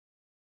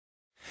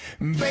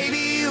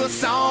Baby, you a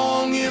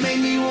song, you make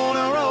me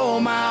wanna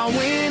roll my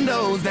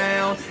windows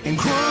down and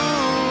cruise.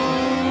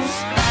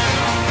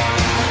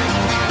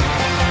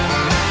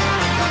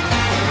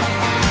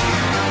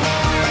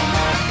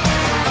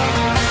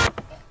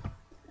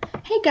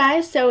 Hey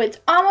guys, so it's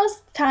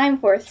almost time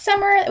for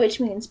summer, which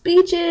means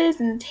beaches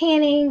and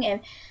tanning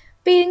and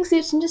bathing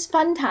suits and just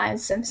fun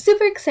times. So I'm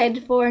super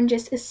excited for, and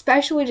just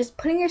especially just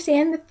putting your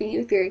sand in the feet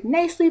with your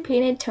nicely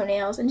painted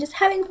toenails and just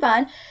having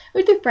fun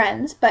with your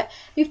friends. But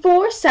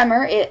before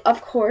summer, it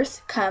of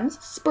course comes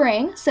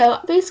spring. So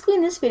basically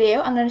in this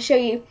video, I'm going to show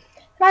you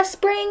my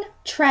spring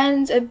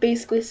trends and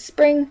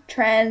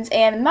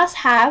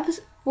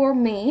must-haves for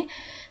me.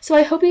 So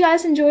I hope you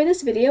guys enjoy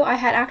this video. I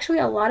had actually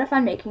a lot of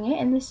fun making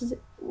it, and this is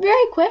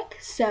very quick,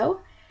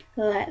 so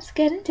let's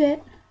get into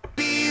it.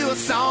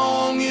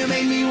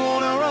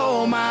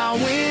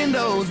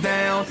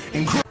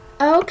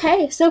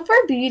 Okay, so for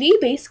beauty,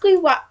 basically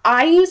what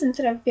I use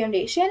instead of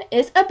foundation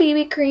is a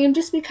BB cream,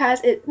 just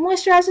because it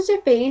moisturizes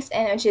your face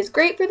and which is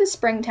great for the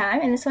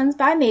springtime. And this one's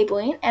by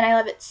Maybelline, and I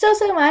love it so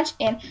much,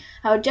 and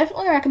I would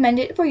definitely recommend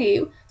it for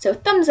you, so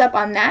thumbs up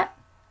on that.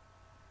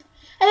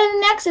 And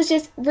then next is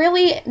just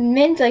really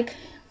mint, like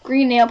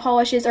green nail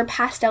polishes or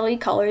pastel-y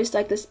colors,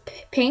 like this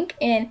pink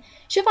in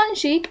Chiffon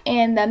Chic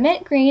and the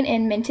mint green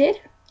in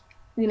Minted.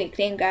 Unique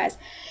name, guys.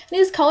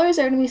 These colors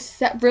are going to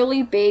be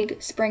really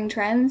big spring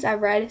trends.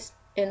 I've read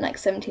in like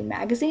 17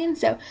 magazine,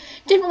 so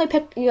definitely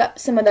pick you up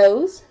some of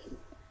those.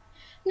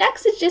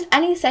 Next is just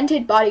any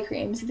scented body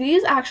creams.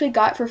 These I actually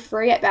got for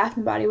free at Bath &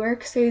 Body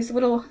Works. So these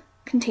little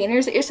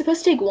containers that you're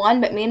supposed to take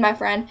one, but me and my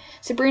friend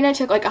Sabrina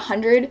took like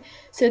 100,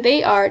 so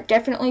they are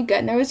definitely good.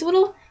 And there was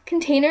little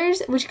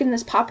containers which you can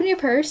just pop in your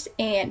purse,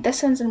 and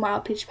this one's in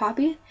Wild Peach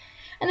Poppy.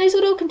 And there's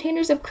little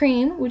containers of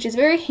cream, which is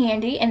very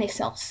handy, and they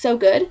smell so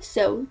good,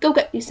 so go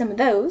get you some of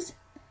those.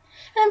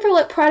 And then for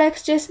lip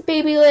products, just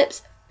Baby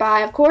Lips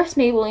by, of course,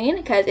 Maybelline,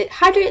 because it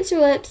hydrates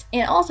your lips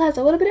and also has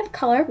a little bit of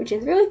color, which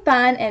is really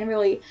fun and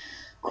really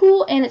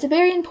cool, and it's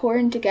very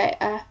important to get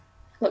a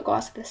lip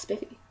gloss this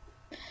spiffy.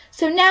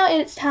 So now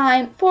it's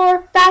time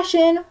for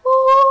fashion.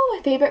 Woo, my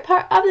favorite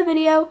part of the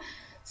video.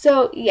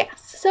 So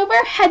yes, so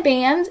for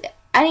headbands,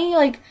 any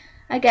like,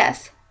 I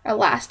guess,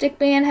 elastic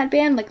band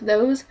headband, like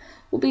those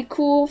will be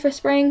cool for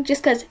spring,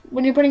 just because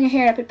when you're putting your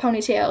hair up in a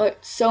ponytail,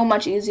 it's so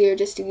much easier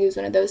just to use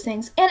one of those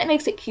things, and it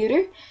makes it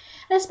cuter.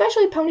 And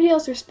especially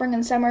ponytails for spring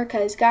and summer,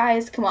 because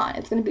guys, come on,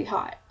 it's going to be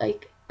hot.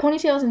 Like,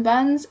 ponytails and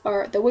buns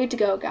are the way to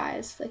go,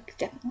 guys, like,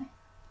 definitely.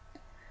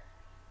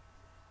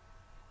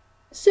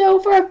 So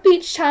for a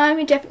beach time,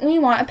 you definitely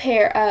want a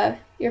pair of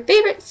your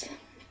favorites,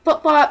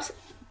 flip-flops,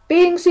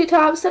 bathing suit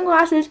tops,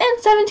 sunglasses,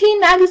 and 17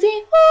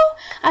 magazine. Oh,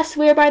 I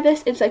swear by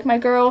this, it's like my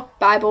girl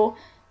Bible.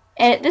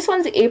 And this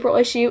one's the April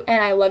issue,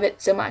 and I love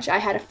it so much. I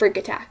had a freak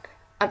attack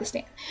on the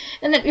stand.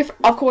 And then,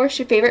 of course,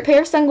 your favorite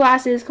pair of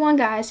sunglasses. Come on,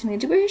 guys, you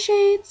need to wear your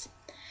shades.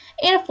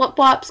 And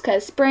flip-flops,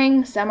 because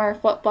spring, summer,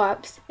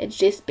 flip-flops, it's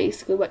just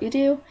basically what you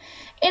do.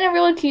 And a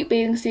really cute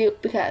bathing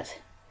suit, because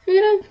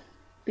you're going to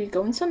be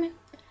going swimming.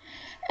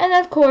 And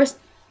then, of course,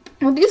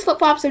 well, these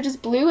flip-flops are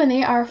just blue, and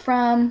they are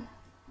from,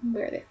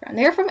 where are they from?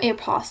 They're from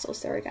Apostle,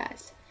 sorry,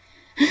 guys.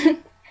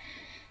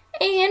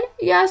 And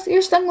yes,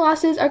 your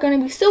sunglasses are going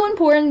to be so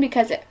important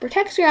because it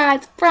protects your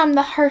eyes from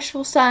the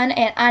harshful sun,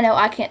 and I know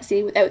I can't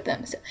see without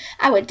them, so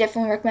I would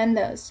definitely recommend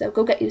those, so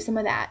go get you some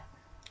of that.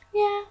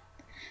 Yeah.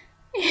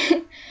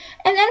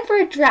 And then for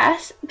a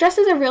dress,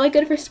 dresses are really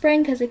good for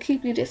spring because they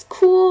keep you just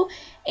cool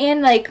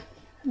and like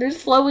they're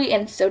flowy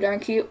and so darn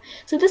cute.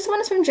 So this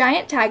one is from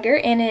Giant Tiger,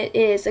 and it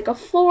is like a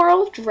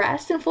floral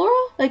dress, and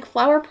floral, like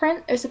flower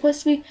print, are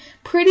supposed to be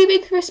pretty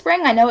big for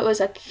spring. I know it was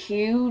like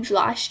huge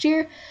last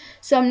year,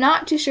 so I'm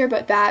not too sure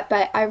about that,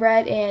 but I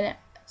read in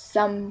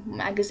some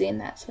magazine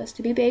that's supposed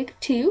to be big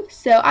too.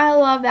 So I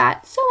love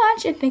that so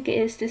much. I think it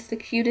is just the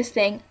cutest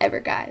thing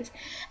ever, guys.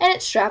 And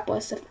it's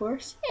strapless, of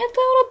course. And the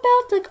little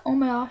belt, like, oh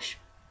my gosh.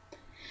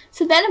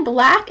 So then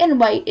black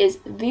and white is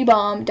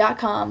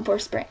thebomb.com for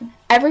spring.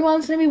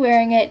 Everyone's going to be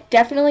wearing it,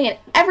 definitely in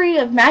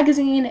every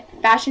magazine,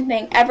 fashion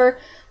thing ever,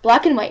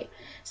 black and white.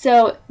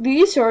 So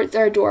these shorts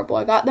are adorable.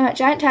 I got them at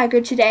Giant Tiger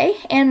today,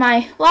 and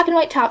my black and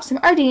white tops from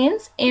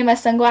Ardeen's, and my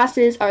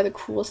sunglasses are the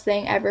coolest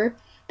thing ever.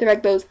 They're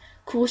like those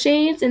cool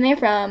shades, and they're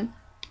from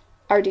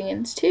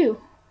Ardeen's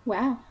too.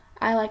 Wow,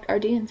 I like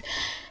Ardeen's.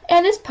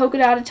 And this polka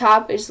dotted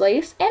top is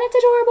lace, and it's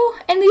adorable.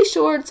 And these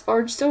shorts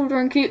are so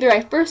darn cute. They're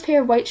my first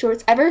pair of white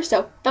shorts ever,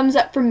 so thumbs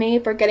up for me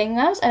for getting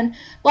those. And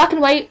black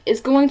and white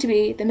is going to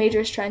be the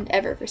majorest trend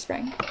ever for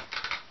spring.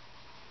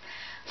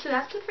 So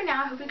that's it for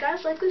now. I hope you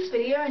guys like this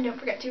video, and don't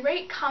forget to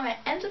rate, comment,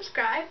 and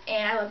subscribe.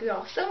 And I love you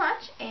all so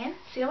much, and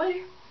see you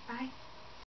later. Bye.